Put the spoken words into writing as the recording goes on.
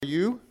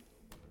You?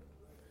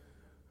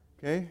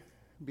 Okay,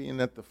 being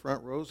that the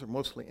front rows are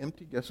mostly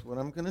empty, guess what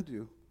I'm going to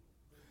do?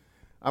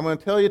 I'm going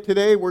to tell you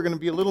today we're going to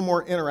be a little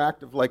more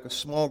interactive like a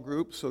small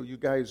group, so you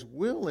guys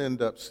will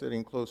end up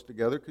sitting close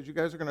together because you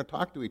guys are going to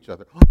talk to each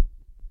other.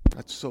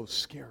 That's so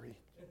scary.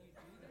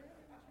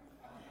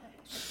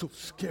 So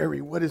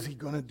scary. What is he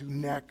going to do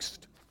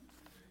next?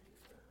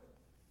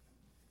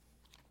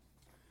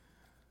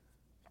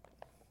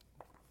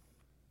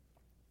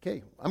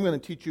 Okay, I'm going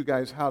to teach you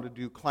guys how to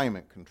do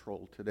climate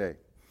control today.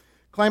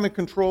 Climate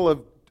control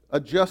of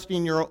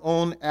adjusting your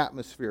own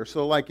atmosphere.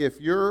 So like if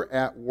you're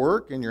at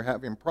work and you're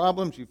having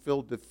problems, you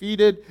feel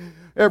defeated,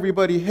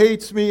 everybody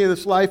hates me,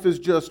 this life is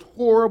just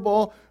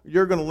horrible,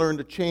 you're going to learn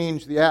to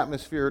change the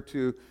atmosphere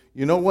to,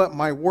 you know what,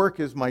 my work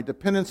is my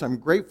dependence, I'm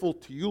grateful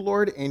to you,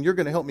 Lord, and you're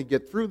going to help me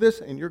get through this,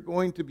 and you're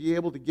going to be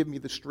able to give me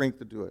the strength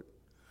to do it.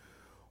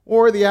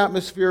 Or the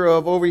atmosphere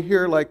of over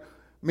here like,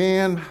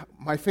 man,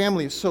 my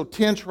family is so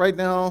tense right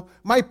now.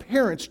 My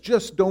parents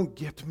just don't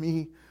get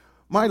me.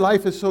 My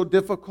life is so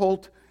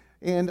difficult,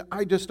 and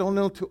I just don't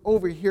know to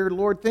overhear.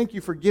 Lord, thank you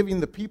for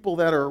giving the people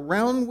that are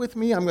around with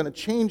me. I'm going to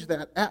change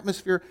that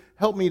atmosphere.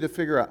 Help me to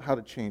figure out how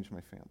to change my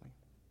family.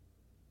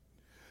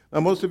 Now,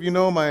 most of you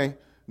know my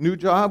new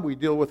job. We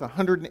deal with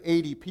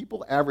 180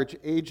 people. Average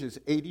age is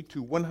 80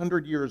 to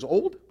 100 years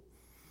old,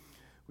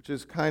 which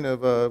is kind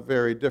of a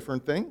very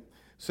different thing.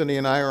 Cindy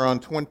and I are on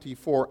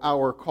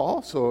 24-hour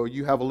call, so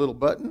you have a little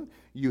button,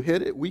 you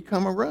hit it, we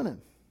come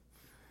a-running.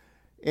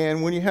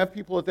 And when you have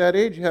people at that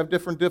age, you have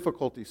different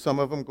difficulties. Some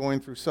of them going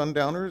through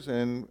sundowners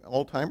and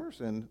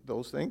Alzheimer's and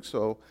those things.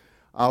 So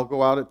I'll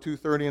go out at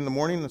 2:30 in the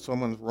morning and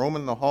someone's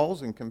roaming the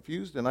halls and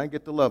confused, and I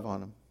get to love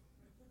on them.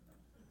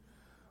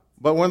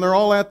 But when they're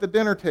all at the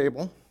dinner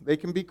table, they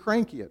can be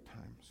cranky at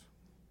times,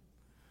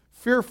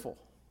 fearful,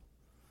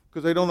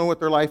 because they don't know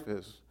what their life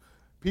is.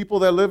 People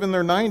that live in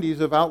their 90s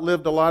have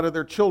outlived a lot of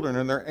their children,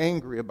 and they're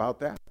angry about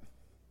that.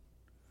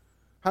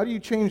 How do you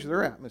change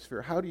their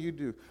atmosphere? How do you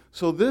do?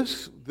 So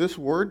this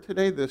word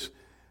today,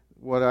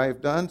 what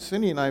I've done,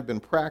 Cindy and I have been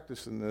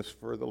practicing this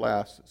for the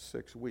last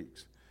 6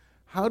 weeks.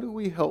 How do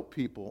we help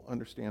people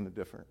understand the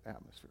different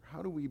atmosphere?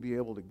 How do we be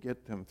able to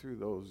get them through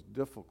those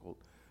difficult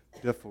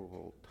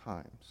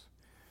times?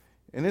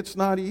 And it's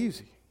not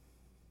easy.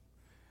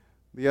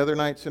 The other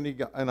night, Cindy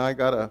and I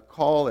got a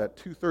call at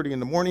 2:30 in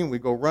the morning. We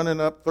go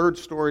running up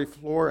third-story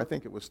floor. I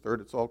think it was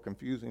third. It's all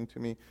confusing to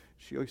me.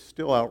 She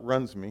still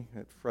outruns me.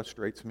 It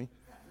frustrates me.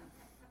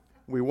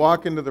 We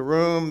walk into the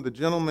room. The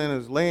gentleman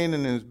is laying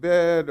in his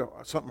bed.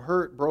 Something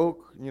hurt,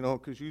 broke,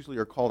 because usually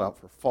you're called out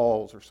for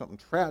falls or something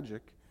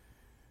tragic.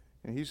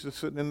 And he's just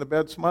sitting in the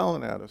bed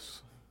smiling at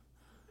us.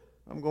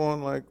 I'm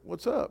going like,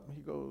 what's up?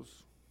 He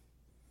goes,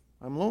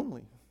 I'm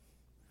lonely.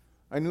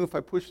 I knew if I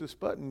pushed this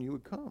button, you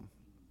would come.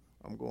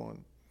 I'm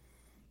going,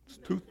 it's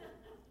too,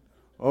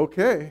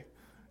 okay.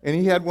 And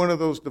he had one of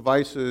those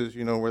devices,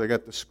 where they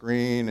got the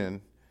screen,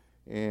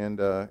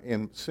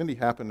 and Cindy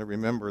happened to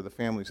remember the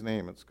family's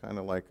name. It's kind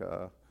of like,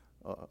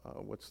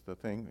 what's the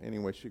thing?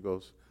 Anyway, she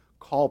goes,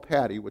 call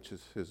Patty, which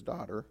is his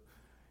daughter,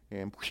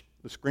 and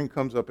the screen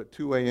comes up at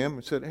 2 a.m.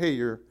 and said, hey,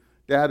 your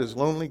dad is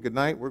lonely. Good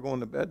night. We're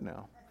going to bed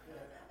now.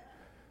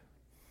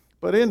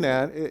 But in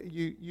that,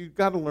 you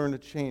got to learn to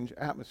change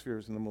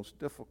atmospheres in the most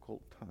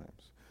difficult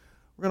times.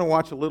 We're going to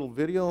watch a little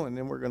video, and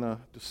then we're going to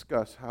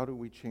discuss how do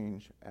we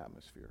change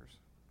atmospheres.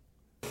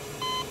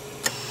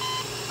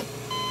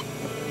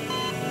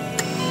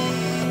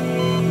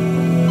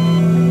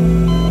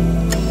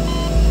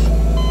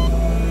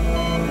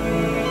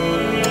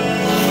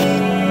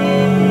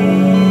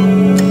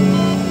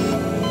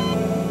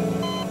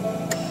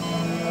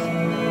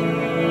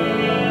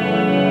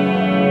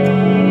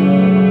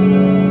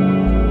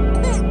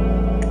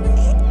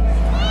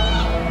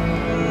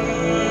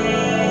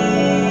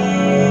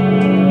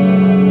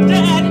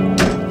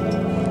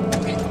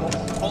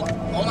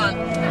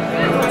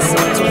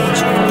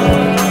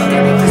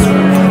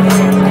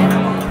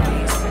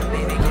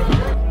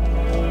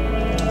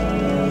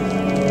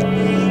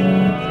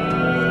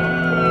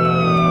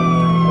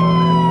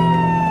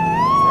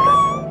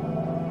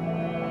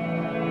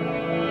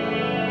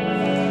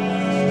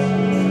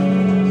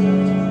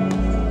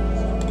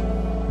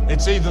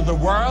 It's either the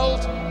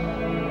world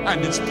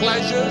and its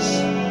pleasures,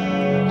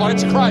 or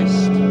it's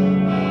Christ.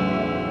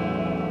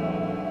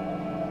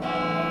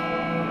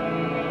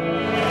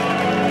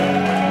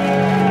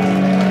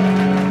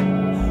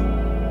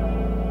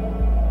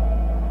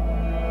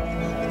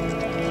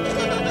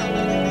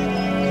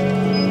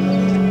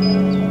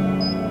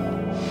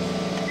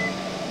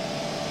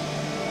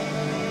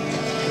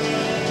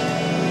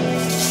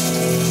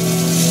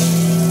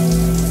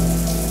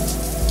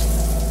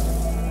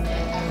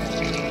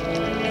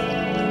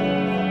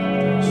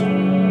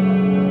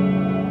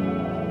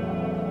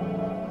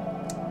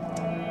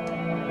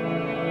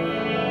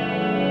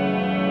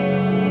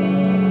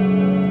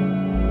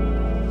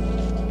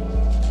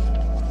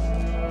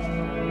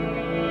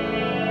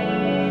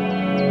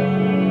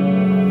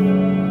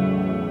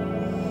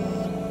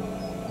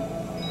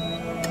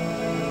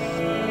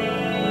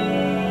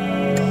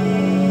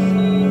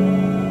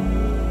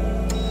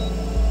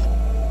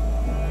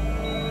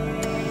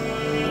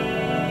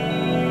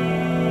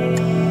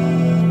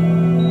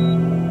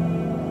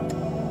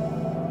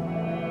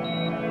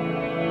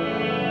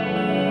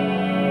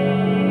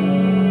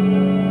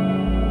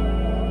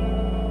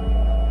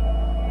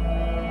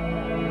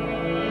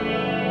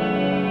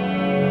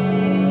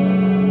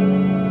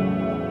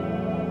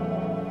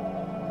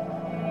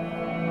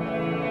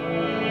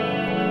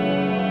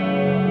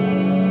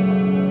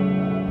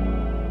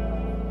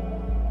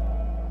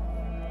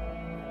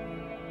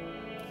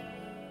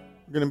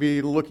 We're going to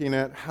be looking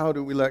at how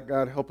do we let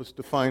God help us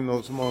define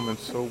those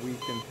moments so we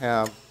can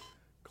have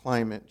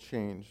climate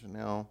change.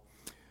 Now,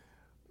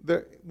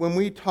 when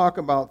we talk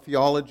about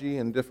theology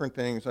and different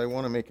things, I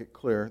want to make it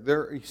clear.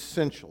 They're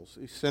essentials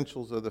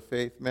of the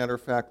faith. Matter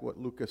of fact, what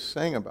Lucas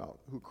sang about,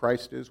 who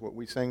Christ is, what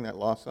we sang that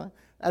last time,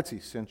 that's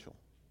essential.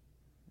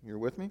 You're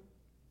with me?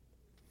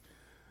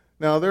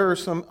 Now, there are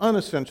some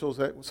unessentials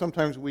that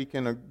sometimes we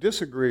can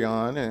disagree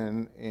on,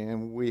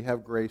 and we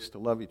have grace to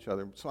love each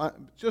other. So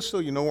just so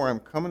you know where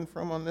I'm coming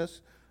from on this,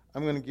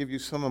 I'm going to give you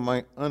some of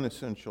my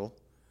unessential,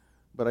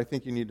 but I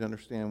think you need to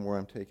understand where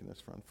I'm taking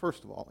this from.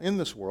 First of all, in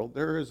this world,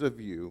 there is a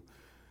view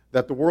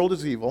that the world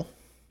is evil,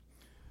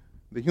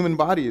 the human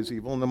body is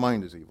evil, and the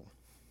mind is evil.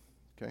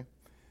 Okay?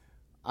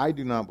 I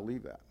do not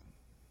believe that.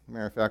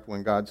 Matter of fact,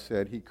 when God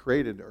said He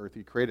created earth,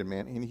 He created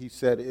man, and He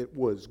said it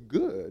was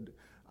good,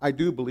 I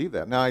do believe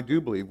that. Now, I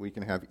do believe we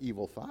can have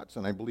evil thoughts,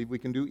 and I believe we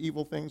can do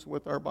evil things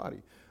with our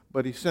body.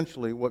 But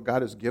essentially, what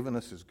God has given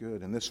us is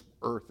good, and this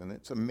earth, and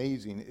it's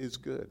amazing, is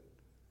good.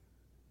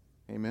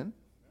 Amen?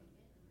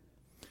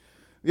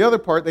 The other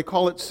part, they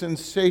call it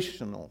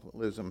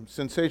sensationalism.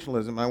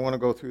 Sensationalism, I want to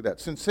go through that.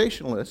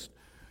 Sensationalists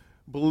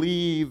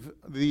believe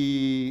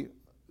the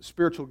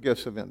spiritual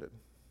gifts have ended,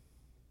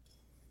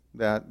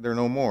 that they're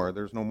no more.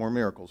 There's no more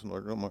miracles,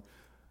 no more.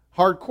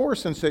 Hardcore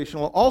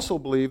sensational also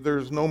believe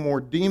there's no more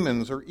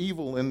demons or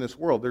evil in this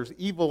world. There's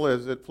evil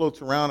as it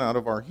floats around out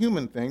of our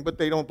human thing, but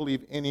they don't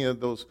believe any of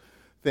those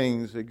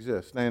things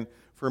exist. And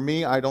for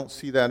me, I don't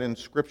see that in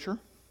Scripture.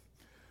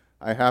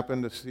 I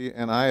happen to see,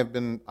 and I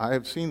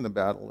have seen the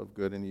battle of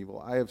good and evil.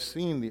 I have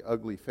seen the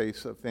ugly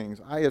face of things.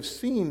 I have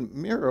seen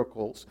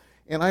miracles,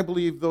 and I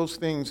believe those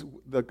things,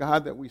 the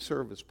God that we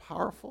serve is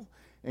powerful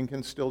and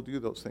can still do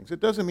those things. It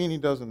doesn't mean He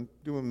doesn't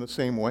do them the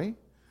same way.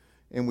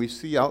 And we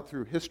see out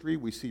through history,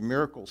 we see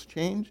miracles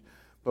change.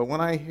 But when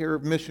I hear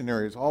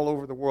missionaries all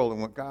over the world and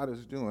what God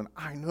is doing,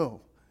 I know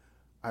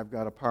I've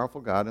got a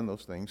powerful God and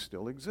those things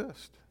still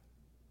exist.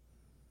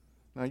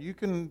 Now, you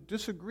can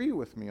disagree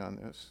with me on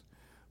this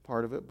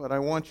part of it, but I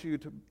want you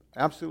to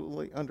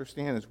absolutely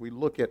understand as we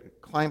look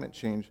at climate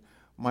change,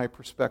 my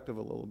perspective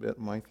a little bit,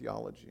 my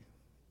theology.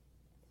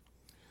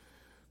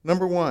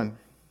 Number one,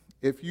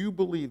 if you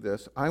believe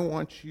this, I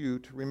want you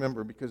to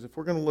remember, because if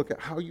we're going to look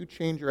at how you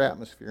change your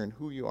atmosphere and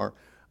who you are,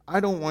 I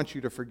don't want you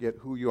to forget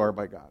who you are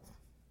by God.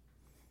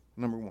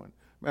 Number one.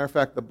 Matter of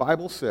fact, the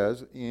Bible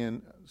says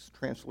in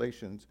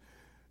translations,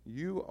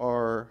 you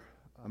are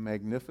a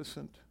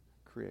magnificent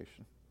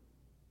creation.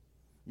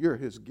 You're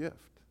His gift.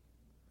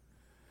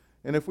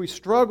 And if we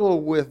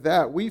struggle with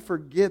that, we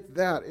forget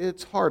that.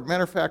 It's hard.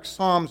 Matter of fact,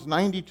 Psalms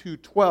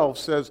 92:12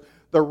 says,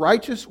 the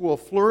righteous will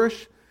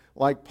flourish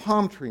like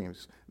palm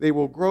trees. They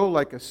will grow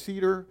like a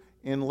cedar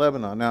in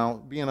Lebanon. Now,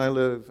 being I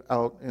live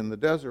out in the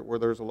desert where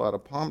there's a lot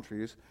of palm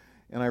trees,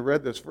 and I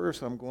read this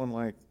verse, I'm going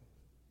like,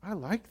 I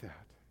like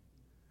that.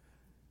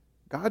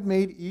 God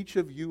made each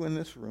of you in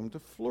this room to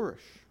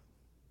flourish,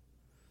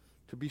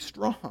 to be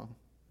strong,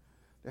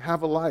 to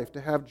have a life,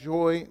 to have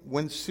joy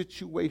when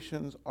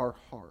situations are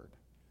hard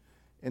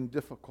and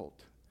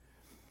difficult.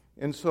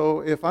 And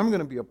so if I'm going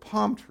to be a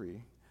palm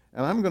tree,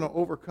 and I'm going to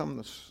overcome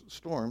the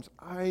storms,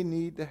 I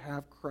need to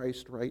have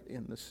Christ right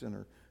in the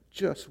center,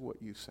 just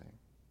what you sang.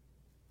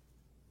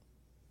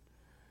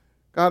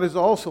 God has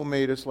also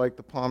made us, like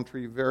the palm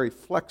tree, very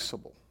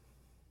flexible.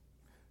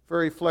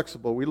 Very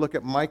flexible. We look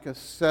at Micah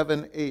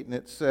 7:8, and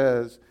it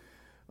says,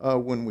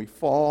 when we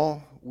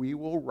fall, we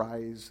will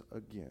rise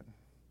again.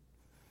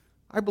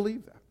 I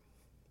believe that.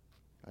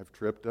 I've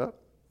tripped up,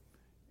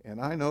 and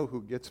I know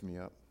who gets me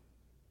up.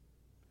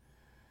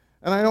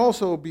 And I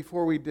also,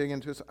 before we dig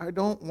into this, I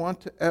don't want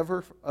to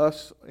ever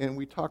us, and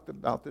we talked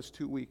about this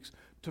 2 weeks,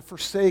 to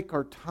forsake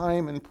our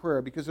time in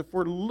prayer. Because if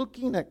we're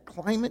looking at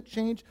climate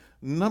change,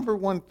 number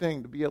one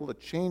thing to be able to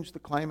change the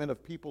climate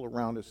of people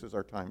around us is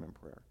our time in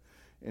prayer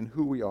and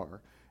who we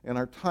are and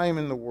our time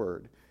in the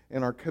Word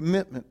and our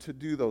commitment to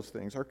do those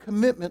things, our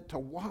commitment to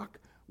walk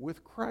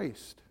with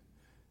Christ,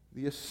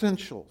 the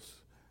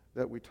essentials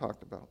that we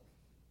talked about.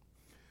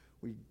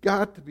 We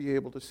got to be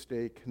able to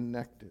stay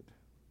connected.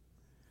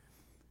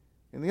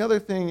 And the other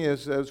thing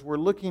is, as we're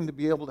looking to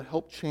be able to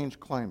help change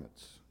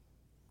climates,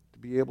 to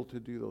be able to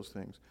do those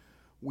things,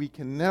 we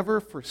can never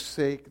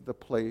forsake the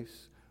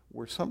place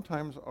where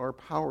sometimes our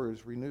power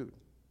is renewed.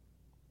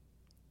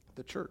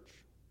 The church.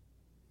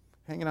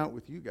 Hanging out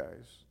with you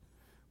guys,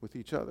 with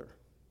each other.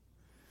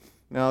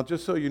 Now,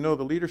 just so you know,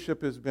 the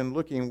leadership has been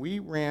looking. We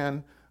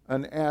ran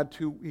an ad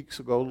 2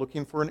 weeks ago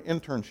looking for an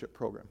internship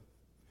program.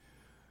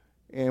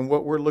 And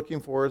what we're looking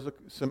for is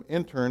some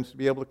interns to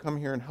be able to come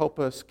here and help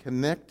us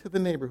connect to the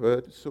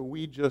neighborhood so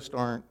we just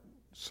aren't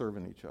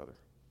serving each other.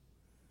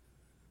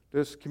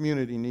 This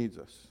community needs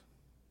us.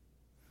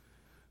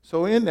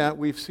 So in that,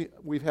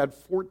 we've had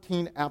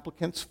 14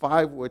 applicants,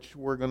 5 which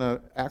we're going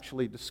to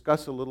actually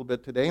discuss a little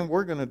bit today. And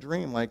we're going to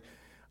dream, like,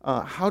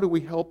 how do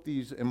we help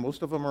these? And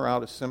most of them are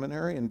out of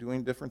seminary and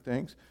doing different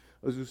things.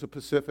 Azusa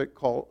Pacific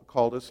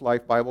called us,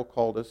 Life Bible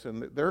called us,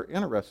 and they're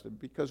interested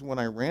because when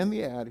I ran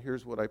the ad,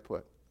 here's what I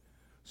put.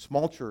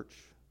 Small church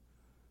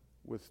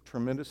with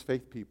tremendous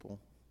faith people,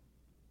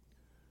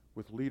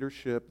 with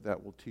leadership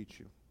that will teach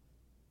you.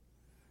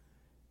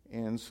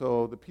 And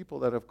so the people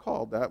that have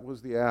called, that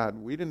was the ad.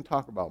 We didn't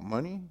talk about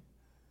money.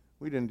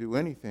 We didn't do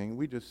anything.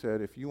 We just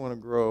said, if you want to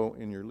grow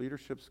in your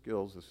leadership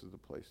skills, this is the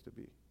place to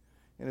be.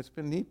 And it's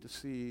been neat to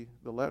see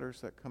the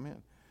letters that come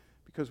in,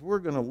 because we're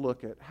going to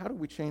look at how do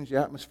we change the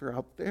atmosphere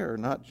out there,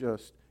 not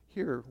just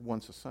here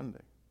once a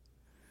Sunday.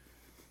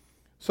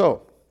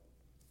 So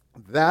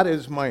that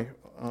is my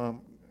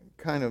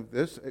kind of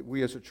this,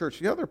 we as a church.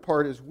 The other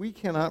part is we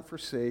cannot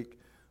forsake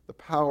the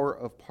power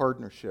of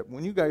partnership.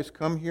 When you guys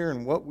come here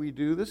and what we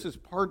do, this is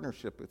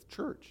partnership with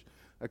church,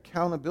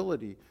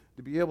 accountability,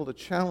 to be able to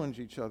challenge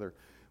each other.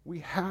 We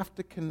have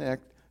to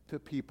connect to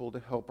people to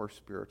help our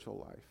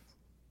spiritual life.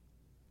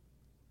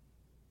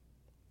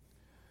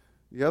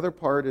 The other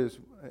part is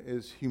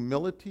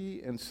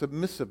humility and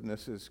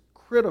submissiveness is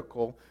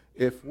critical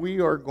if we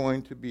are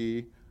going to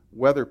be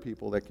weather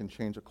people that can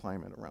change a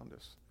climate around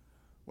us.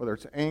 Whether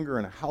it's anger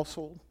in a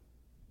household.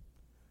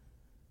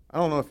 I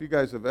don't know if you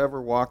guys have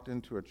ever walked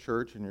into a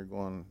church and you're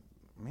going,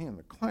 man,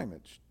 the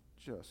climate's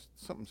just,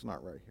 something's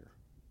not right here.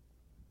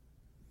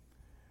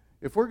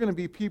 If we're going to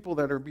be people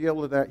that are be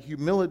able to, that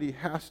humility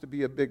has to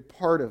be a big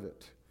part of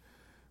it.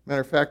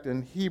 Matter of fact,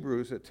 in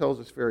Hebrews, it tells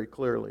us very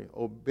clearly,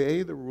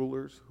 obey the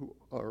rulers who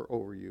are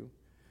over you,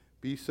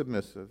 be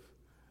submissive,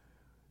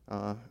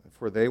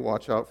 for they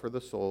watch out for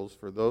the souls,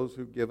 for those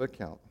who give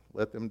account.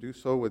 Let them do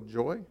so with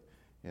joy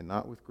and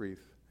not with grief,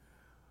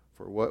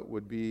 for what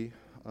would be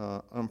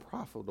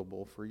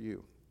unprofitable for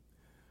you.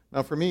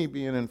 Now, for me,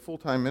 being in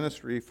full-time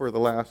ministry for the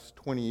last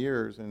 20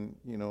 years, and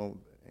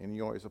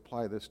you always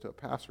apply this to a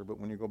pastor, but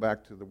when you go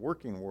back to the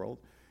working world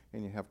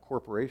and you have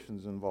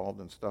corporations involved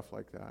and stuff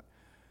like that,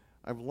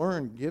 I've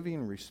learned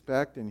giving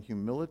respect and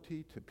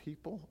humility to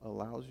people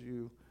allows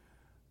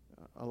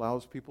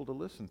people to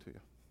listen to you.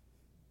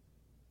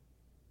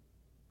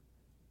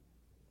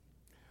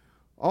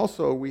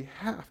 Also, we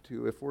have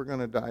to, if we're going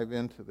to dive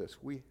into this,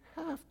 we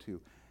have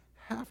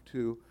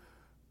to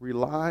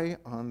rely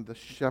on the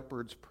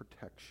shepherd's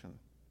protection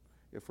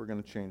if we're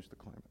going to change the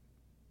climate.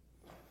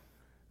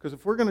 Because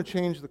if we're going to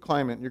change the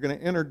climate, you're going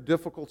to enter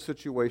difficult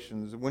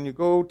situations. When you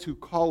go to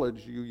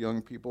college, you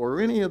young people,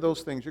 or any of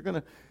those things, you're going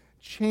to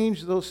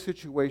change those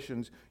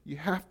situations. You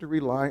have to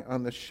rely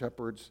on the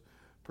shepherd's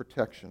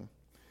protection.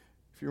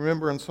 If you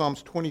remember in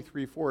Psalms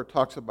 23:4, it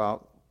talks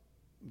about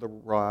the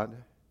rod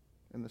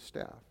and the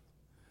staff.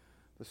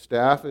 The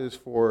staff is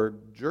for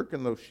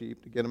jerking those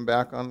sheep to get them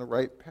back on the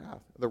right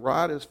path. The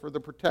rod is for the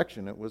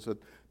protection. It was a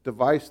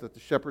device that the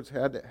shepherds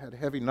had that had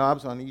heavy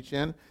knobs on each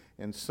end,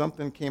 and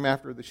something came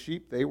after the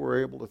sheep, they were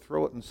able to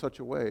throw it in such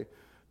a way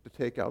to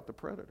take out the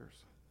predators.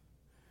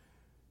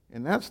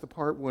 And that's the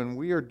part when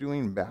we are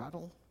doing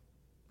battle,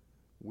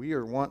 we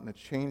are wanting to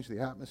change the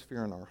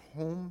atmosphere in our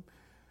home.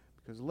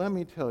 Because let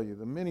me tell you,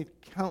 the many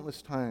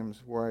countless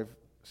times where I've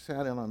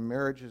sat in on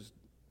marriages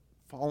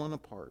falling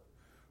apart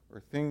or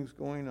things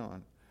going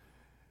on,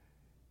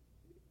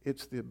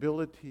 it's the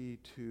ability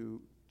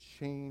to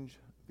change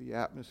the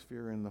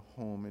atmosphere in the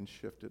home and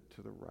shift it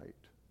to the right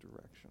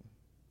direction.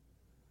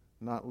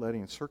 Not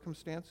letting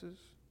circumstances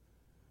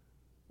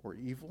or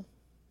evil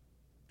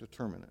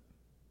determine it,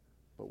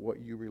 but what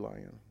you rely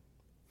on.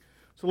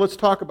 So let's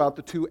talk about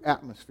the two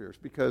atmospheres,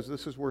 because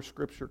this is where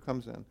Scripture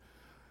comes in.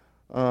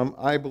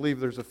 I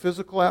believe there's a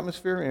physical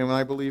atmosphere, and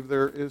I believe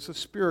there is a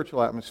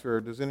spiritual atmosphere.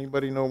 Does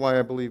anybody know why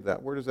I believe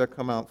that? Where does that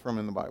come out from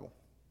in the Bible?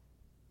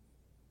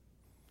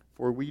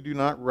 For we do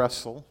not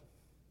wrestle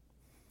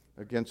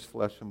against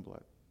flesh and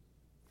blood,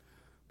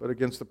 but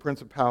against the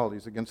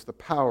principalities, against the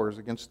powers,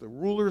 against the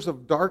rulers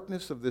of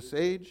darkness of this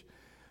age,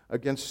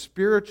 against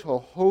spiritual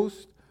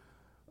hosts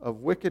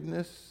of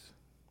wickedness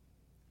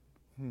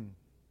in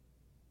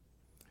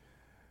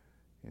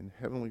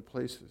heavenly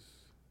places.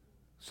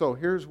 So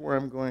here's where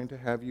I'm going to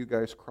have you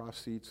guys cross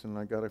seats, and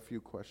I got a few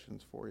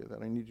questions for you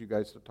that I need you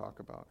guys to talk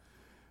about.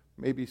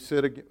 Maybe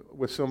sit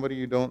with somebody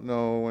you don't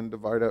know and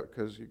divide up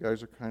because you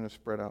guys are kind of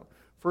spread out.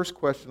 First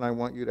question I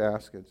want you to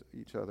ask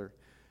each other: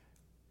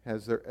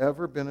 has there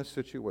ever been a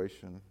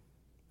situation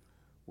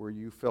where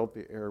you felt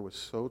the air was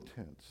so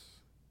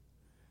tense?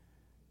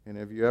 And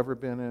have you ever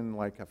been in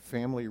like a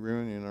family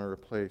reunion or a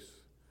place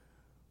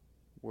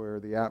where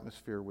the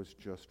atmosphere was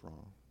just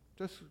wrong?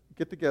 Just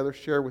get together,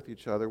 share with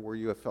each other where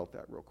you have felt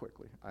that real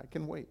quickly. I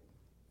can wait.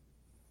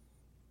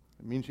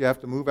 It means you have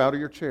to move out of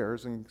your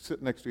chairs and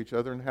sit next to each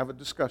other and have a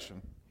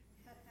discussion.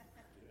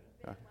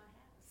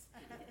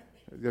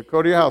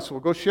 Go to your house.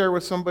 We'll go share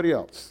with somebody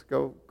else.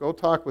 Go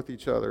talk with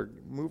each other.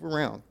 Move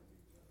around.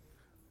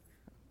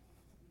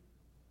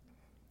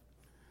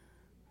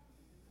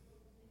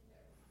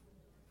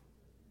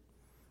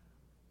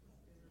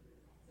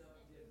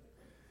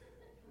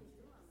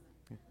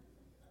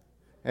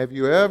 Have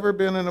you ever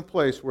been in a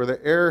place where the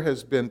air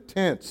has been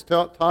tense?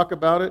 Talk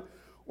about it.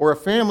 Or a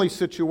family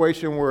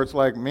situation where it's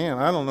like, man,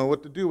 I don't know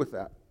what to do with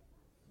that.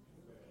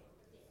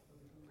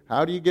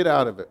 How do you get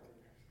out of it?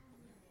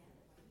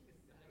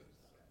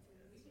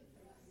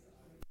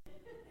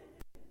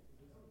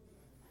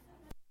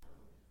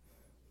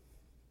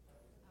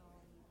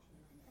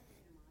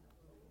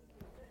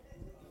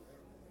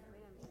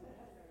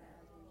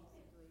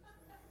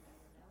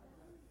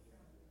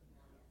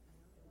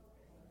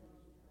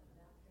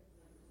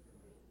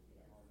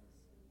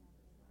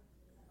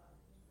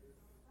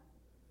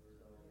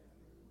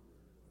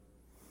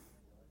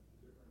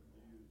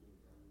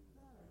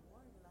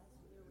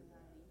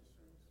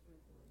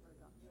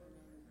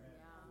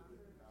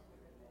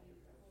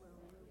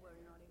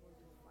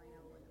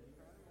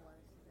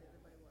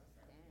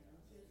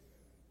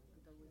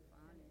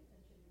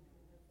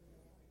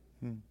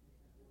 Hmm.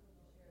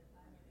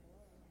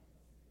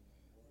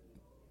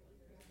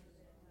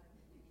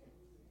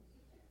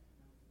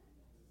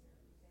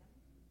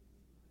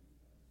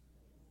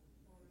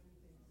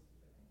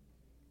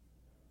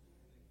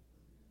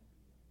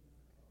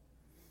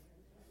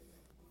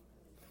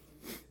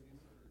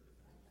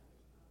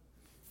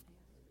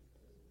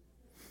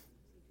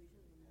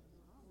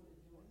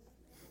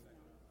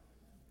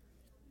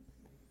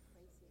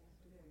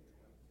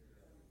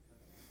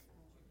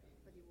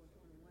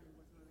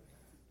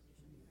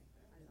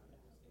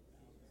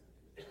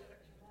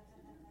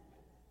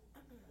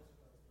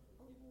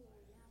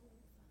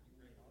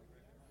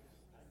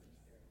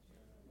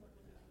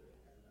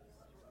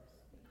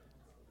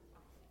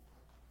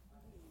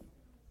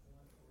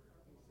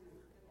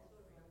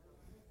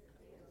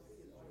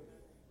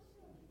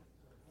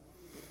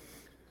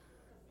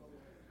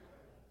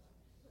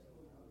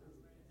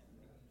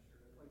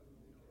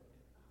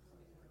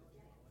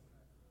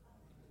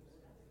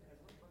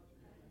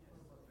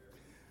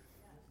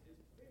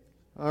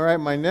 All right,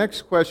 my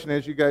next question,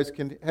 as you guys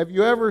can, have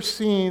you ever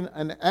seen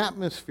an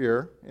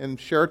atmosphere, and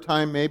share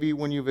time maybe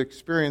when you've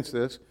experienced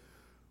this,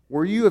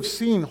 where you have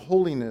seen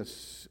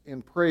holiness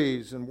and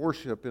praise and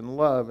worship and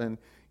love, and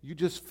you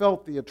just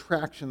felt the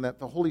attraction that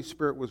the Holy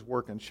Spirit was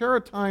working? Share a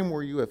time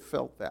where you have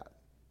felt that.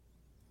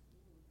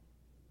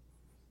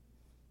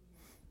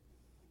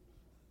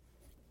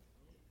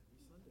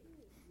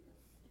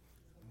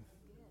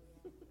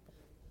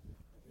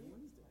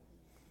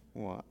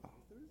 Wow.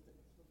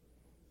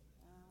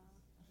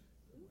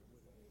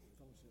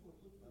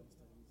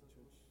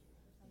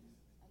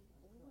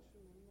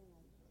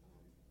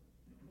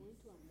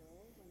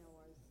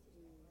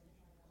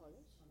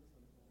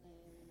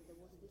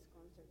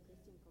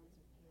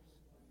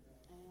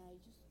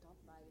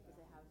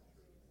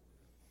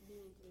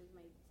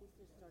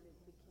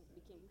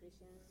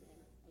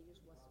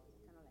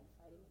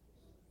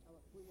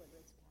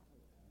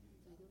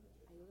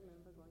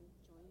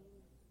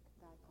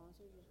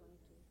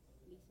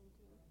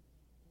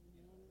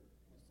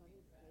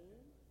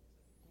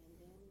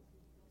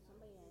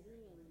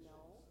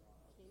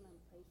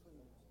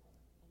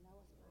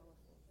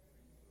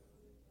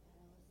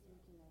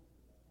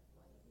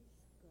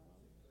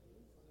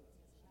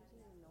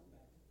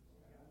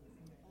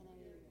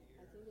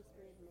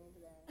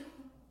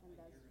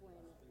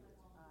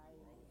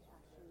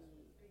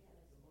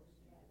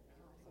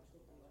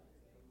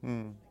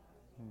 Hmm.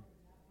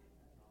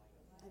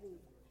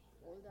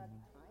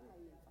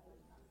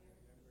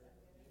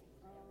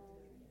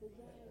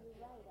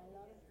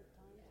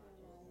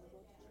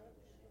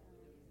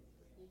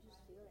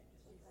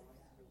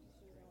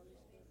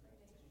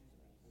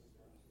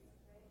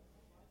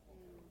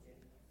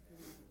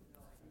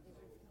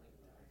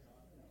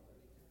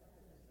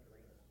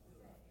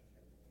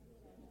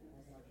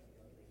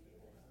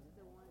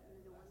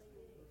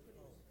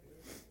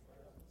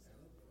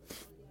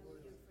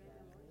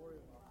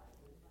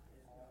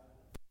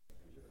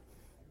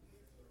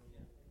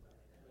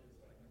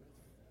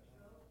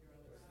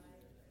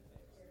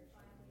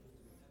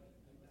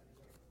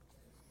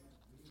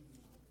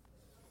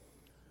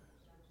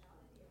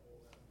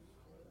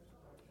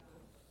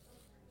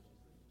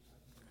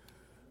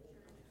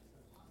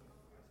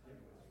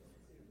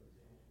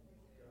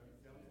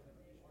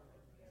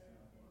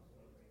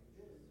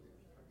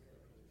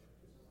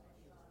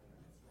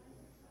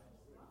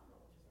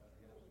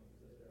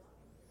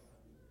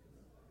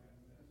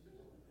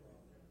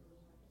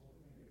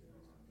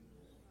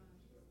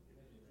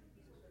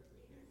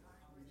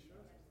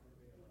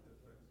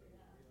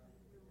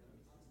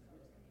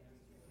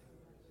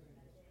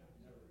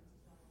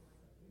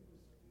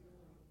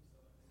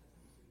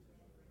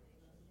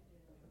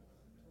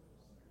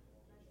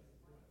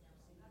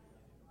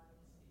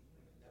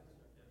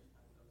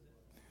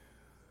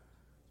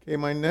 Okay,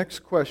 my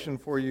next question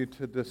for you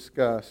to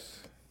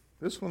discuss,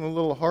 this one a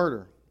little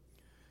harder.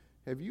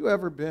 Have you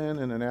ever been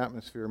in an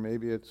atmosphere,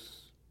 maybe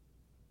it's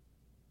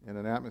in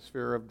an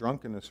atmosphere of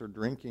drunkenness or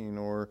drinking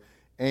or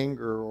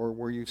anger, or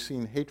where you've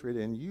seen hatred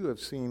and you have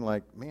seen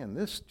like, man,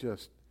 this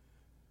just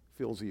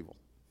feels evil.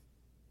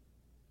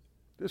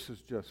 This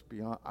is just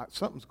beyond,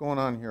 something's going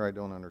on here I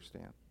don't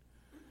understand.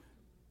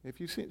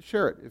 If you see,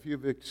 share it. If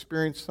you've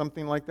experienced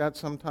something like that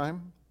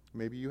sometime,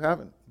 maybe you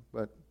haven't,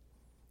 but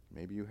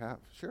maybe you have.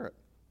 Share it.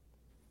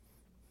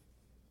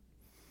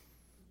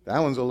 That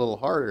one's a little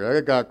harder.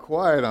 I got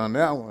quiet on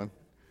that one.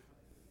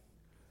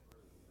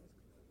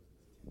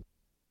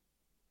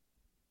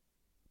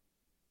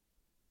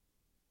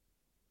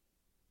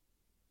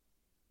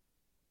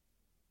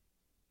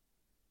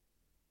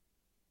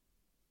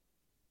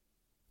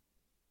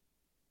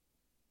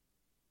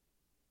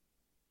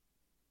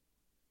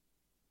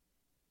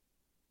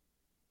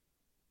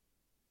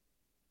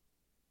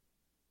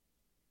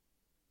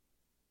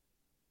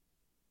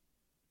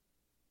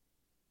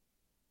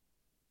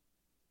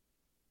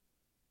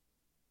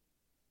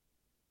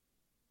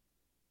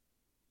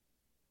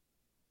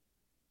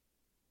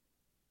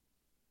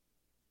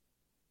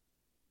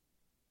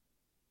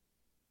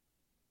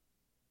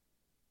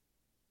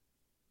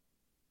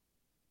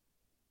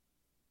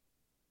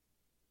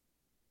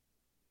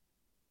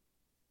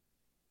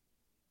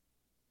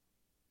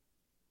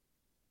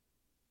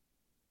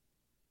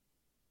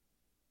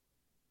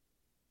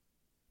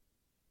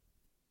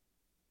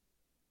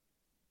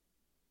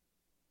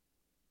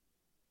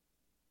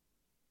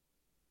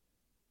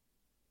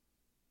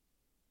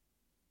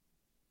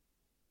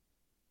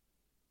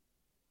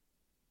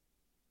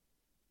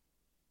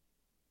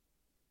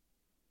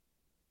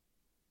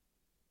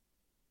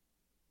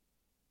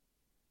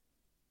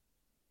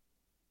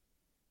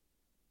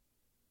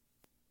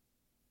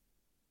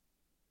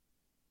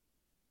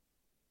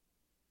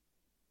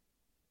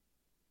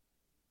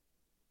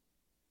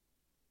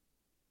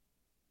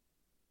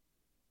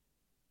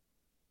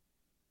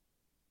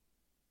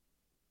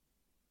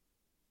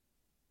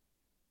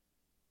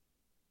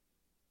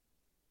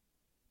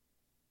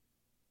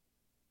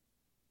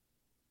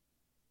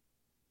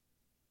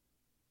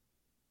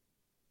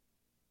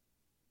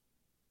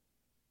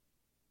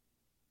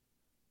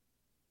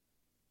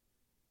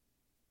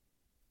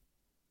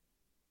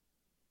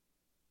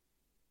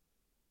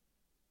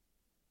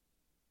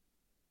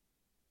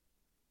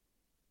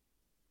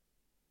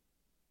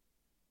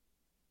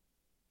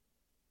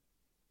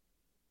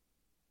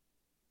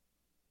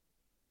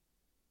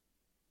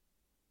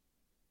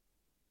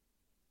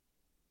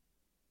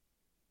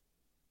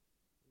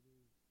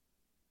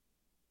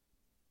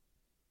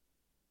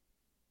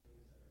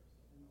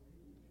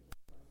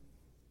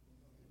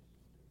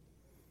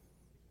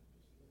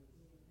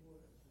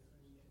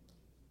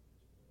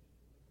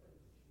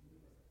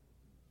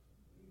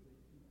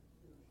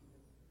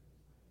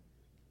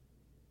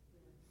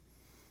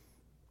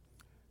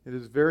 It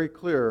is very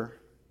clear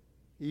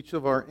each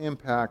of our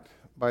impact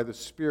by the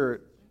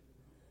Spirit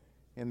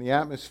in the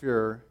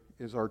atmosphere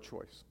is our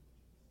choice.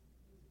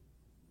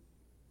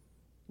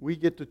 We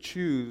get to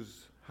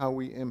choose how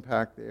we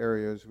impact the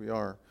areas we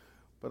are.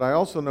 But I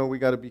also know we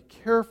got to be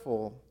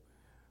careful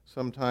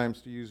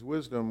sometimes to use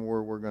wisdom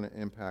where we're going to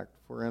impact.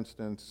 For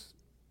instance,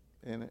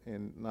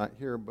 and not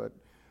here, but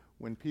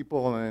when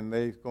people and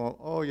they go,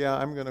 oh yeah,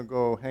 I'm going to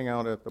go hang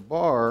out at the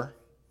bar,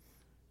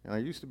 and I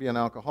used to be an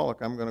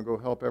alcoholic, I'm going to go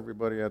help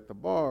everybody at the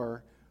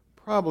bar,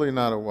 probably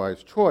not a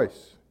wise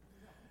choice.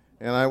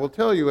 And I will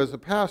tell you, as a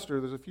pastor,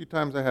 there's a few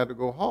times I had to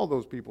go haul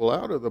those people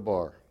out of the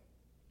bar.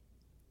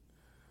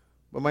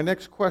 But my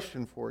next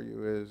question for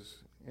you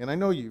is, and I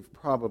know you've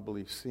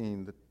probably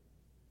seen the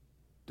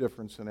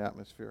difference in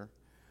atmosphere,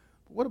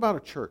 but what about a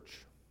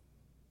church?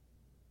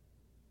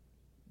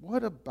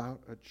 What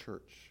about a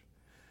church?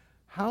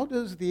 How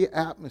does the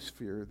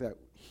atmosphere that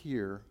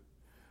here,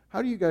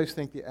 how do you guys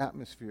think the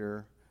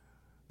atmosphere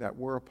that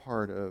we're a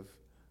part of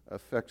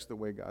affects the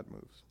way God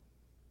moves?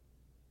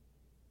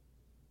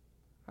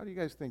 How do you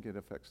guys think it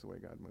affects the way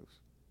God moves?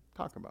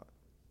 Talk about it.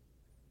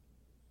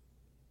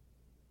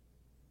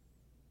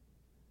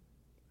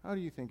 How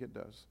do you think it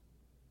does?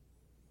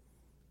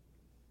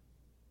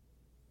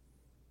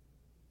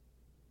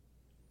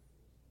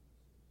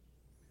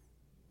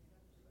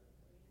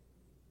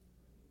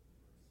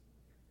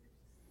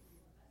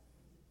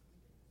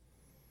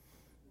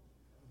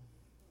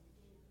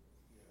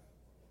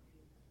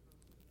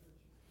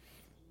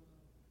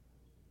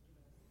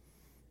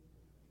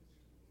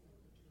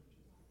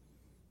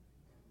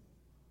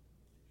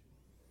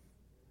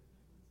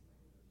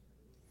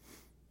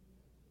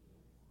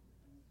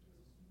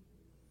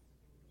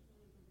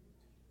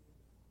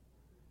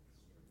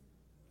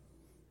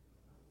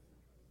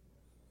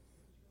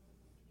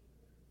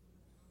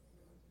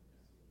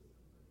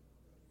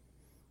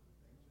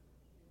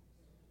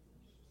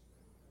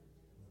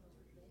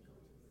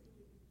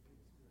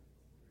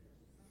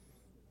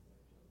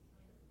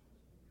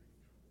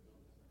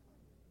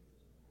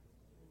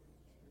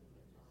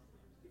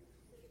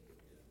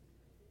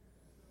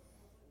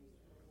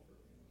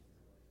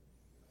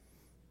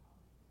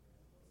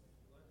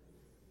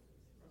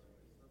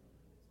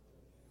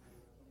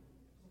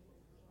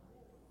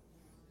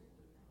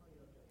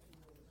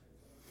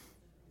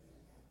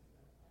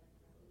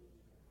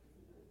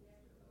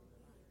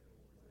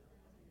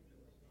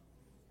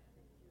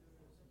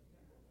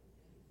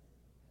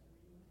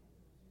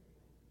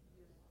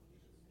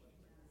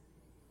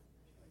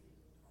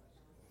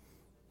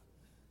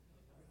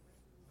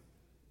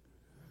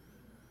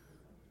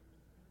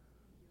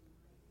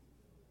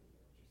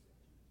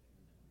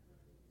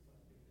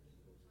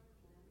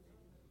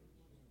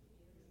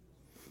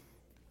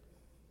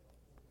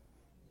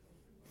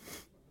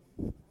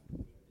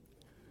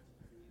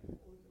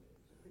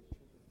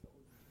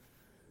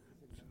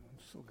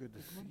 So good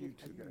to see you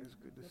two guys.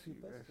 Good to see you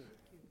guys.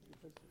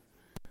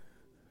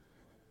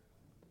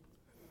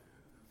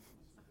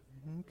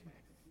 Okay.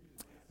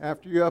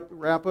 After you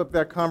wrap up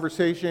that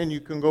conversation,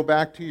 you can go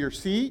back to your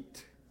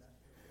seat.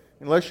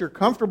 Unless you're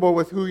comfortable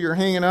with who you're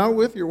hanging out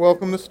with, you're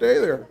welcome to stay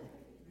there.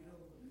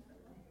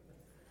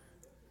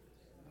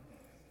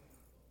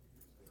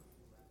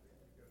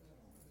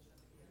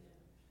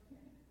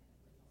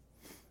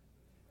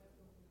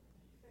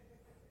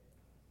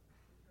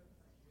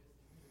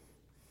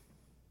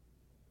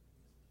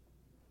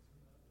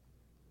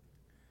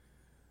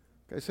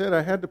 Like I said,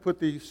 I had to put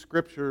these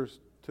scriptures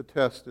to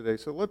test today,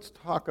 so let's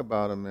talk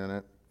about a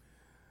minute.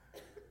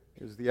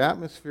 Is the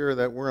atmosphere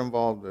that we're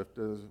involved with,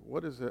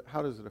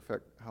 how does it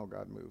affect how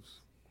God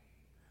moves?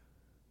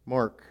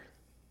 Mark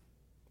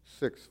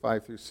 6,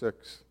 5 through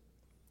 6.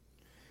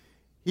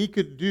 He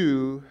could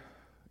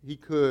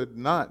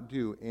not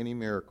do any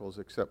miracles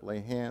except lay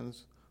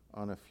hands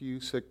on a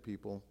few sick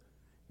people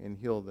and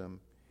heal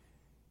them.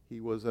 He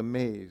was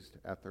amazed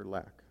at their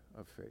lack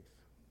of faith.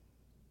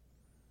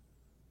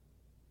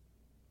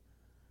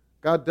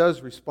 God does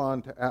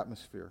respond to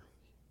atmosphere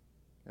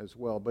as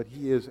well, but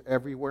He is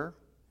everywhere.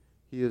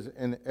 He is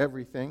in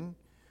everything.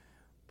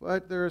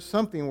 But there is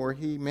something where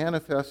He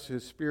manifests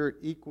His Spirit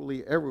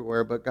equally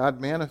everywhere, but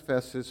God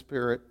manifests His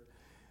Spirit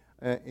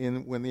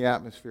when the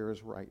atmosphere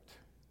is right.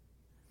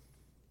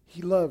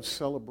 He loves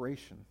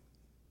celebration.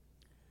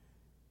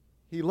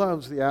 He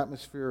loves the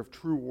atmosphere of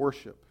true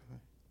worship.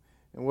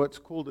 And what's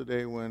cool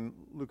today, when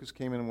Lucas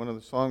came in one of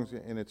the songs,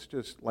 and it's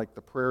just like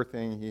the prayer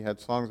thing, he had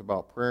songs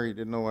about prayer. He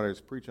didn't know what I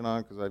was preaching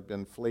on because I've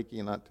been flaky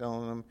and not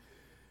telling him.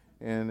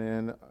 And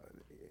then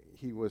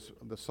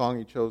the song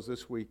he chose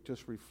this week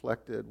just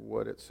reflected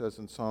what it says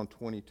in Psalm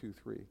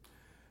 22:3.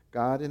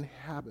 God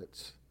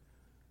inhabits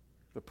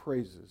the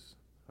praises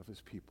of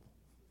His people.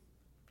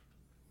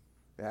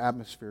 The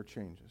atmosphere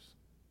changes.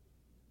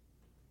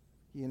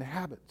 He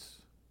inhabits.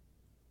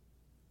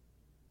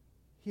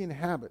 He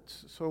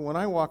inhabits. So when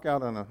I walk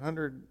out on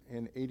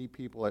 180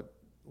 people at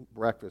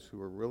breakfast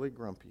who are really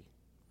grumpy,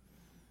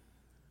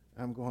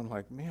 I'm going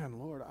like, man,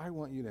 Lord, I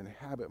want you to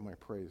inhabit my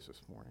praise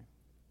this morning.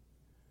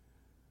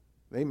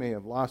 They may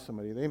have lost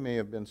somebody. They may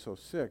have been so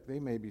sick. They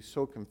may be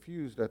so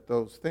confused at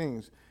those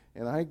things.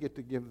 And I get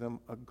to give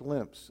them a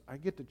glimpse. I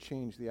get to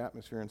change the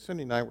atmosphere. And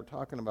Cindy and I were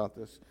talking about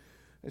this.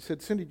 I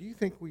said, Cindy, do you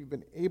think we've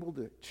been able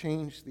to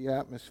change the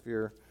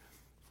atmosphere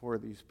for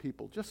these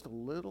people? Just a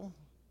little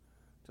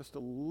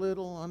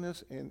on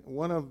this. And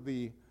one of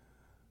the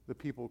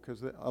people,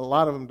 because a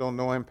lot of them don't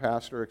know I'm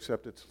pastor,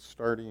 except it's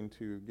starting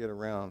to get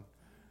around.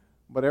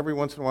 But every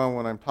once in a while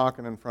when I'm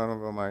talking in front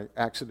of them, I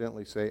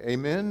accidentally say,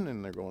 amen,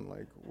 and they're going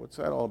like, what's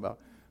that all about?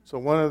 So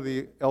one of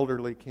the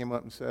elderly came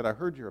up and said, I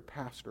heard you're a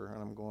pastor.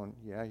 And I'm going,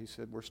 yeah. He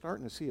said, we're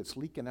starting to see it's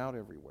leaking out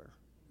everywhere.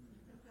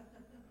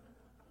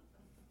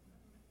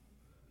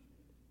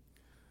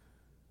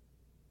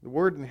 The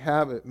word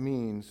inhabit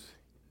means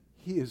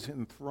he is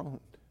enthroned.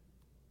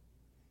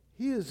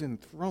 He is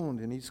enthroned,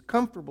 and he's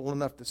comfortable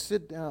enough to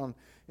sit down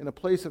in a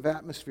place of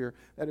atmosphere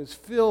that is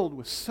filled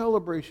with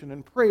celebration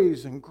and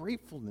praise and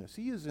gratefulness.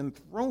 He is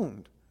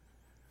enthroned.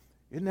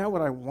 Isn't that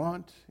what I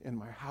want in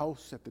my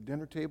house, at the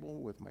dinner table,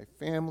 with my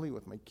family,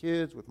 with my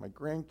kids, with my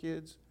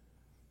grandkids?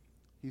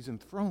 He's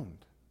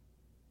enthroned.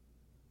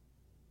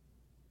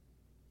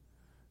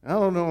 And I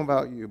don't know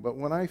about you, but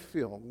when I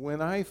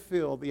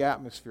fill the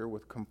atmosphere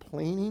with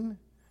complaining,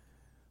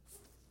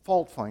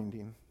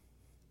 fault-finding,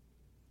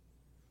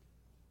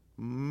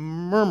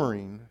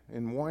 murmuring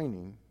and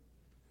whining,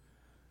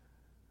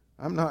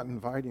 I'm not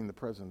inviting the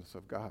presence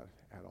of God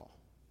at all.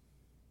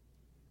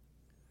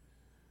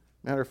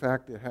 Matter of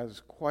fact, it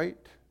has quite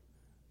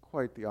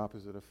the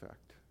opposite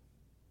effect.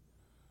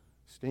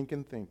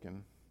 Stinking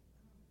thinking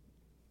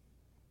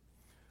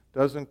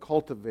doesn't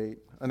cultivate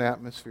an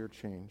atmosphere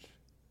change.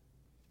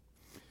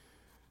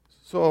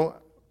 So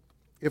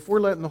if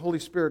we're letting the Holy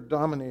Spirit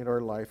dominate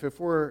our life, if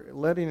we're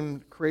letting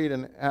him create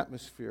an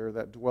atmosphere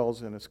that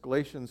dwells in us,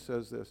 Galatians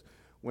says this,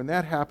 when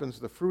that happens,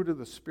 the fruit of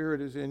the Spirit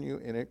is in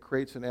you, and it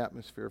creates an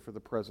atmosphere for the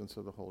presence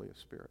of the Holy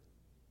Spirit.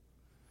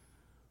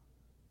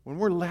 When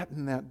we're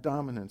letting that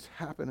dominance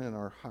happen in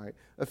our heart,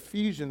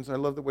 Ephesians, I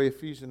love the way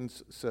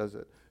Ephesians says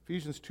it.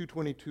 Ephesians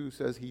 2:22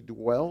 says, he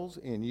dwells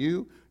in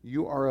you.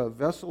 You are a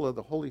vessel of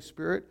the Holy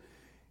Spirit,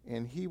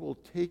 and he will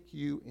take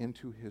you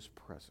into his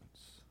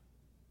presence.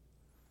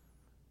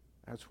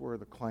 That's where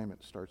the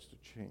climate starts to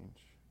change.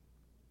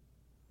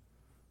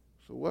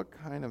 So what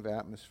kind of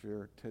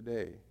atmosphere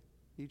today,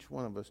 each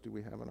one of us, do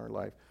we have in our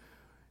life?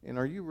 And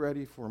are you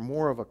ready for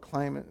more of a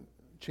climate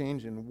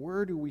change? And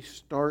where do we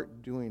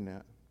start doing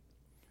that?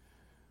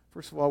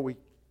 First of all, we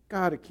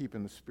got to keep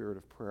in the spirit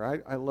of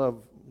prayer. I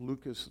love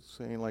Lucas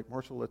saying, like,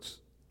 Marshall,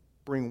 let's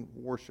bring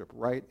worship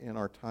right in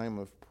our time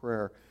of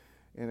prayer.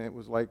 And it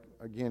was like,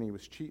 again, he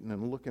was cheating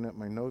and looking at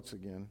my notes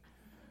again.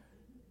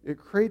 It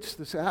creates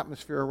this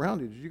atmosphere around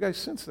you. Did you guys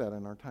sense that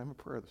in our time of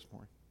prayer this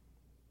morning?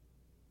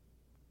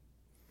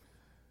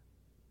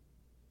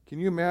 Can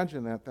you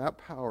imagine that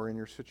power in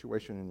your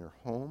situation in your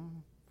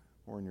home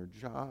or in your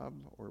job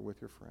or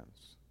with your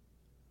friends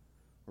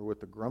or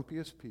with the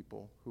grumpiest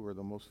people who are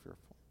the most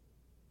fearful?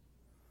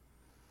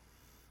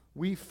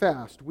 We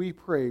fast, we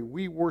pray,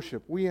 we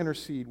worship, we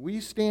intercede,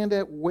 we stand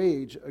at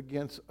wage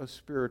against a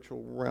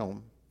spiritual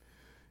realm.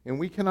 And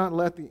we cannot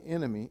let the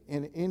enemy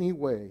in any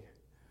way,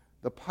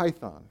 the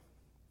python.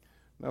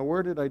 Now,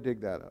 where did I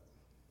dig that up?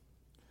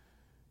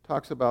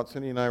 Talks about,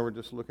 Cindy and I were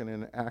just looking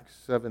in Acts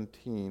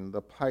 17,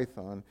 the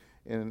python.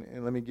 And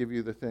let me give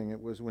you the thing.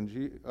 It was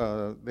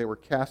when they were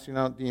casting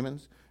out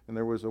demons, and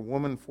there was a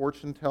woman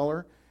fortune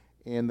teller,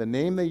 and the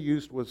name they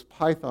used was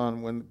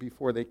Python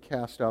before they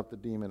cast out the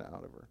demon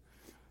out of her.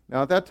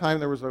 Now, at that time,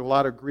 there was a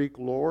lot of Greek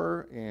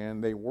lore,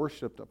 and they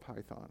worshipped a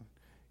python,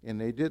 and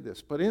they did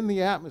this. But in this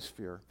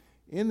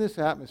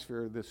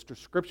atmosphere, this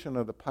description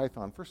of the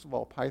python, first of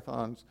all,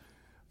 pythons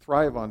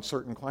thrive on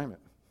certain climate.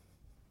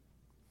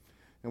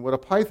 And what a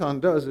python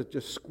does, it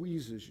just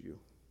squeezes you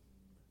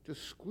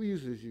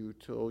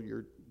till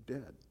you're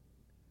dead.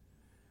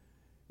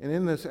 And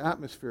in this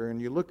atmosphere,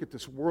 and you look at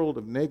this world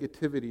of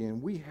negativity,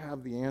 and we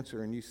have the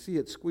answer, and you see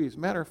it squeeze.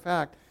 Matter of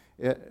fact,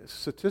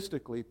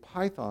 statistically,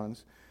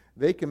 pythons,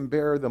 they can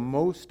bear the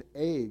most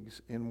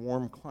eggs in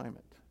warm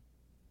climate.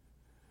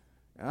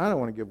 And I don't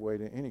want to give way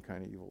to any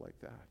kind of evil like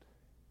that.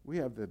 We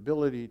have the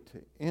ability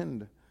to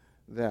end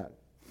that.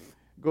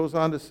 It goes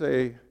on to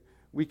say,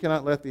 we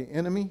cannot let the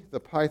enemy, the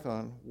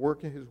python,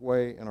 work his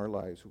way in our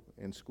lives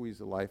and squeeze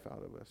the life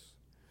out of us.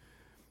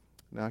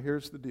 Now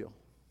here's the deal.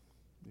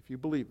 If you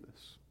believe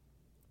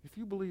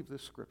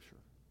this scripture,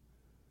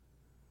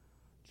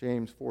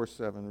 James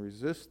 4:7,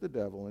 resist the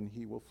devil and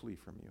he will flee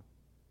from you.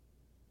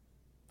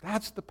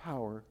 That's the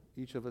power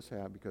each of us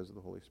have because of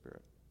the Holy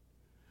Spirit.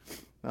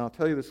 Now, I'll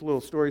tell you this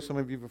little story. Some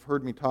of you have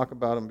heard me talk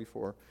about him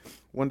before.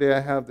 One day I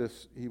have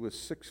this, he was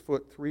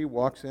 6'3",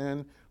 walks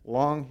in,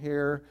 long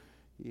hair.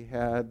 He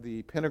had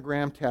the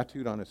pentagram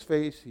tattooed on his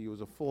face. He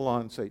was a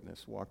full-on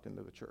Satanist, walked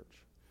into the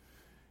church.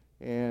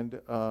 And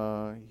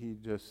he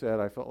just said,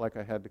 I felt like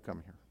I had to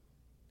come here.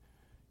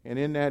 And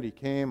in that he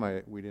came.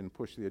 We didn't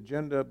push the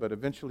agenda, but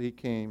eventually he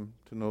came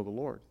to know the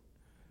Lord.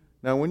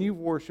 Now, when you've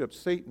worshipped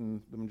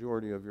Satan the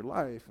majority of your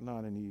life,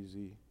 not an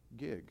easy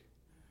gig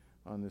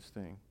on this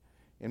thing.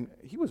 And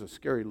he was a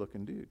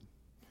scary-looking dude.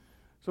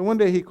 So one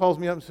day he calls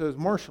me up and says,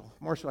 Marshall,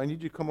 I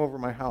need you to come over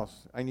to my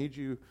house. I need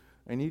you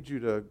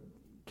to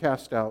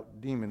cast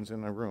out demons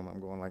in a room. I'm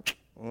going like,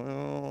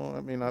 well,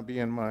 that may not be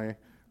in my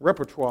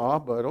repertoire,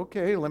 but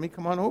okay, let me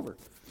come on over.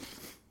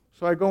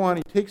 So I go on,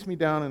 he takes me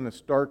down in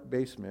this dark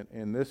basement,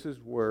 and this is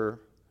where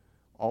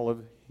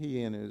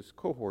he and his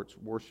cohorts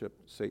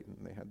worshiped Satan.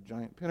 They had a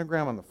giant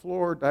pentagram on the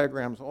floor,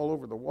 diagrams all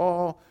over the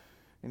wall,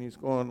 and he's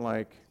going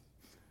like,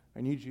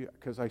 I need you,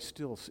 because I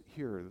still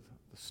hear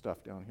the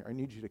stuff down here. I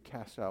need you to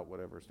cast out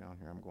whatever's down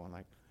here. I'm going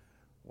like,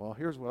 well,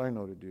 here's what I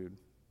know to do.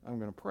 I'm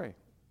going to pray.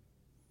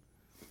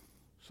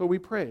 So we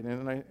prayed,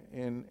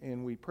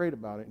 and we prayed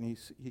about it, and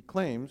he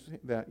claims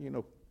that,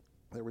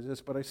 there was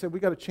this, but I said, we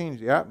got to change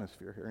the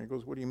atmosphere here. And he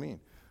goes, what do you mean?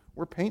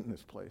 We're painting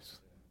this place,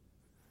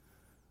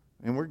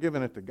 and we're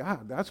giving it to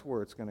God. That's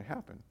where it's going to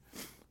happen.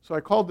 So I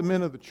called the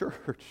men of the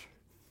church,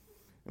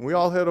 and we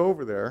all head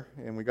over there,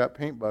 and we got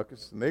paint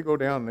buckets, and they go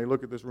down, and they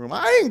look at this room.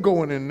 I ain't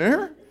going in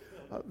there.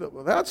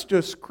 That's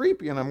just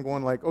creepy. And I'm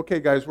going like, okay,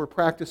 guys, we're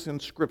practicing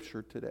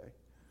Scripture today.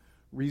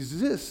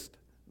 Resist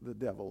the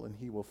devil, and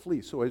he will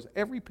flee. So as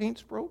every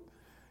paint's broke,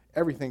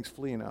 everything's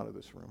fleeing out of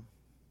this room.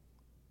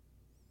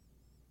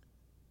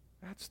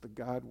 That's the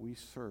God we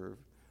serve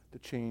to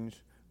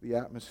change the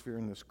atmosphere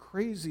in this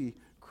crazy,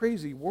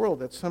 crazy world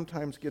that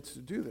sometimes gets to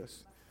do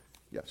this.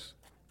 Yes.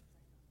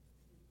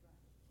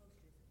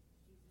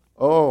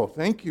 Oh,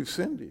 thank you,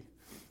 Cindy.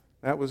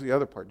 That was the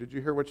other part. Did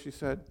you hear what she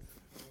said?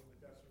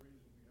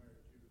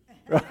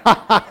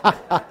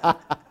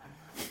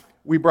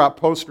 We brought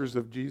posters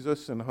of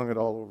Jesus and hung it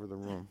all over the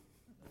room.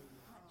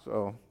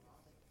 So,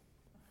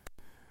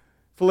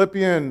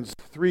 Philippians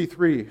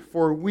 3:3,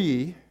 for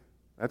we,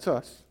 that's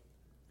us,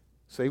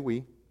 say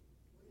we.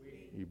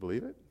 You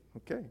believe it?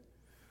 Okay.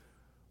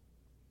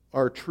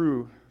 Are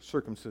true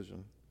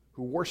circumcision,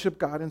 who worship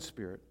God in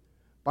spirit,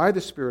 by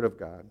the Spirit of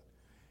God,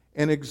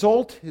 and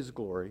exalt His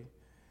glory,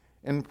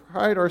 and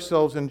pride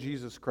ourselves in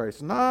Jesus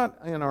Christ, not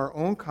in our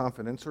own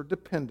confidence or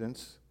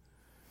dependence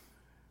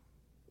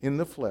in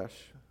the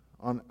flesh,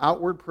 on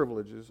outward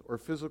privileges or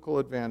physical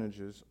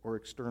advantages or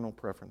external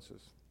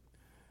preferences.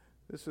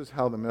 This is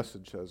how the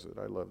Message says it.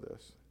 I love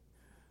this.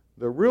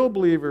 The real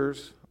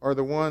believers are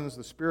the ones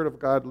the Spirit of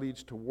God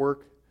leads to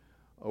work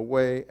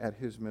away at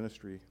His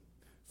ministry,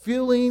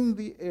 filling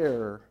the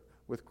air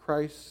with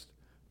Christ's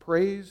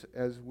praise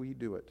as we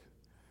do it.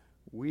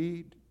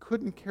 We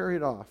couldn't carry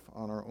it off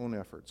on our own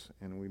efforts,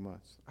 and we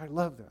must. I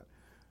love that.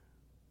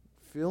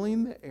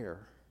 Filling the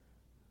air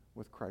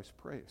with Christ's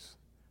praise.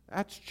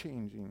 That's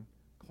changing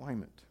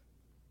climate.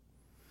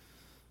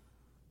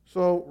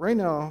 So right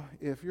now,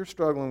 if you're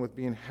struggling with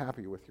being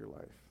happy with your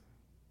life,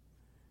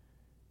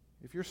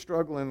 if you're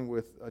struggling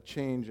with a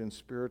change in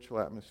spiritual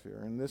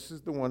atmosphere, and this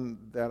is the one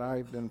that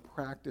I've been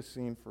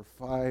practicing for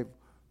 5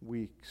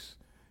 weeks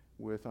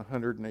with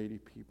 180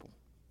 people,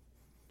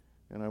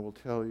 and I will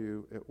tell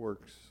you it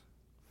works.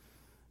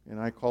 And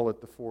I call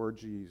it the 4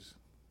 Gs.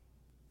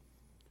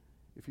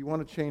 If you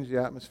want to change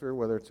the atmosphere,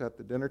 whether it's at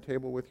the dinner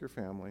table with your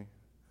family,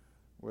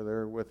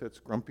 whether with its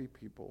grumpy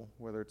people,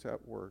 whether it's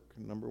at work,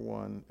 number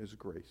 1 is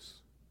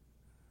grace.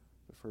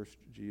 The first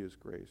G is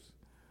grace.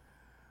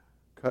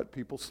 Cut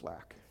people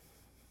slack.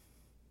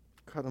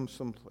 Cut them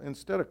some,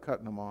 instead of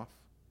cutting them off,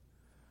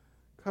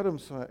 cut them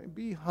some,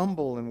 be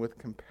humble and with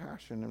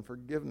compassion and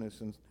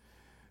forgiveness. And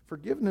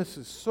forgiveness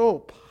is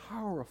so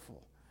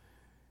powerful.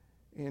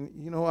 And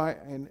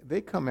and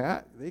they come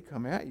at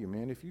you,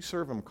 man. If you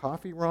serve them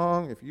coffee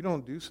wrong, if you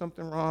don't do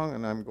something wrong,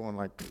 and I'm going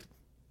like,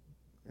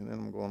 and then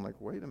I'm going like,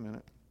 wait a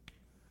minute,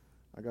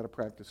 I got to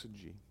practice a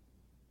G.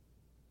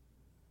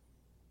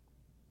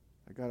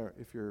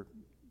 If your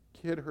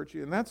kid hurts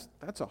you, and that's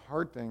a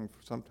hard thing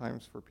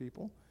sometimes for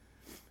people,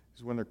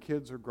 is when their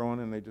kids are growing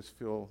and they just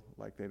feel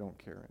like they don't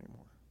care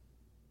anymore.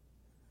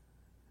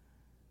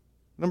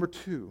 Number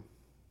 2,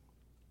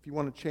 if you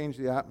want to change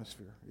the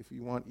atmosphere, if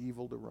you want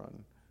evil to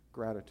run,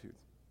 gratitude.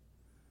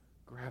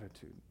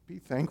 Gratitude. Be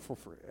thankful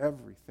for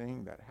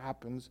everything that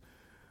happens,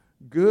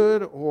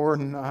 good or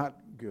not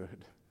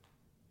good.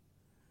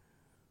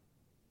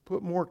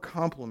 Put more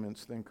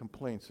compliments than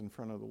complaints in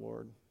front of the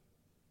Lord.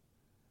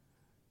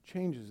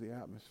 Changes the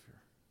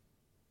atmosphere.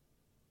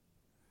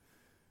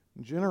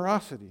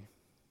 Generosity.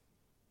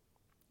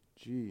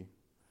 G.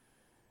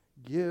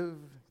 Give.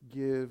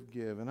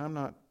 And I'm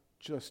not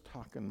just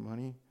talking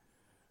money.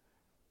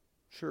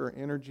 Sure,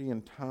 energy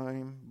and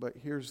time, but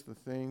here's the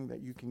thing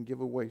that you can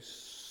give away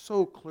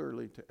so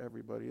clearly to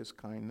everybody is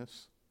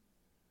kindness.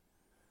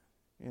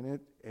 And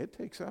it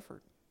takes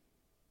effort.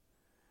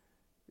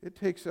 It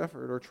takes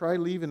effort. Or try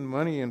leaving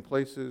money in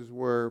places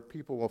where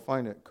people will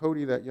find it.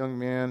 Cody, that young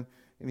man,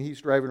 and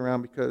he's driving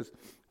around because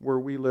where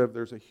we live,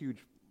 there's a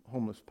huge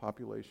homeless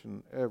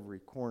population every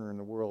corner in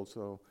the world.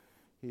 So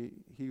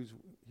he's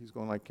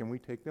going like, can we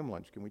take them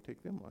lunch? Can we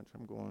take them lunch?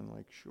 I'm going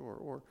like, sure.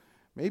 Or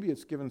maybe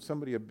it's giving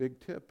somebody a big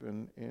tip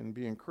and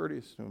being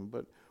courteous to them.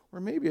 Or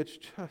maybe it's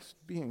just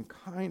being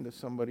kind to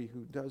somebody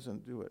who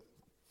doesn't do it.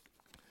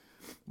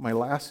 My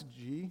last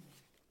G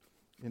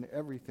in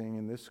everything,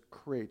 and this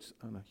creates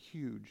a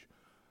huge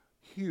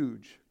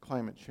huge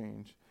climate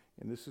change.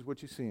 And this is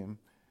what you see him.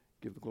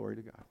 Give the glory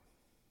to God.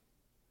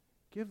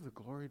 Give the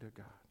glory to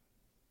God.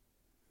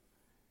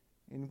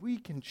 And we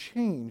can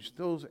change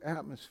those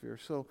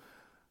atmospheres. So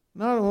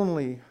not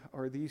only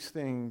are these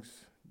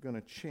things going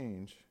to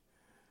change,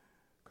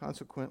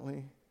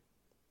 consequently,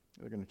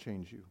 they're going to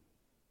change you.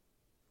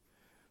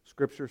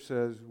 Scripture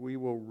says we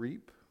will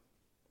reap,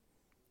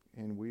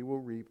 and we will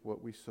reap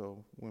what we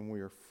sow when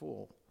we are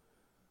full,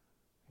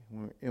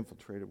 when we're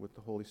infiltrated with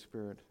the Holy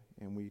Spirit,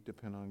 and we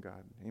depend on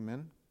God.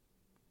 Amen?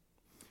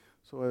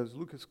 So as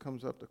Lucas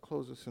comes up to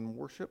close us in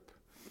worship,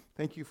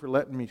 thank you for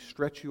letting me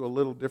stretch you a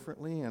little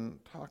differently and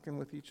talking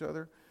with each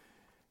other.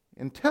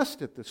 And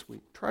test it this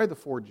week. Try the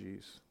 4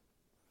 Gs.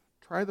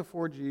 Try the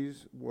 4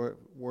 Gs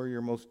where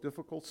your most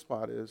difficult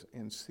spot is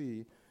and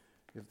see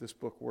if this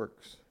book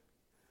works.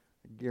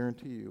 I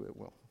guarantee you it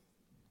will.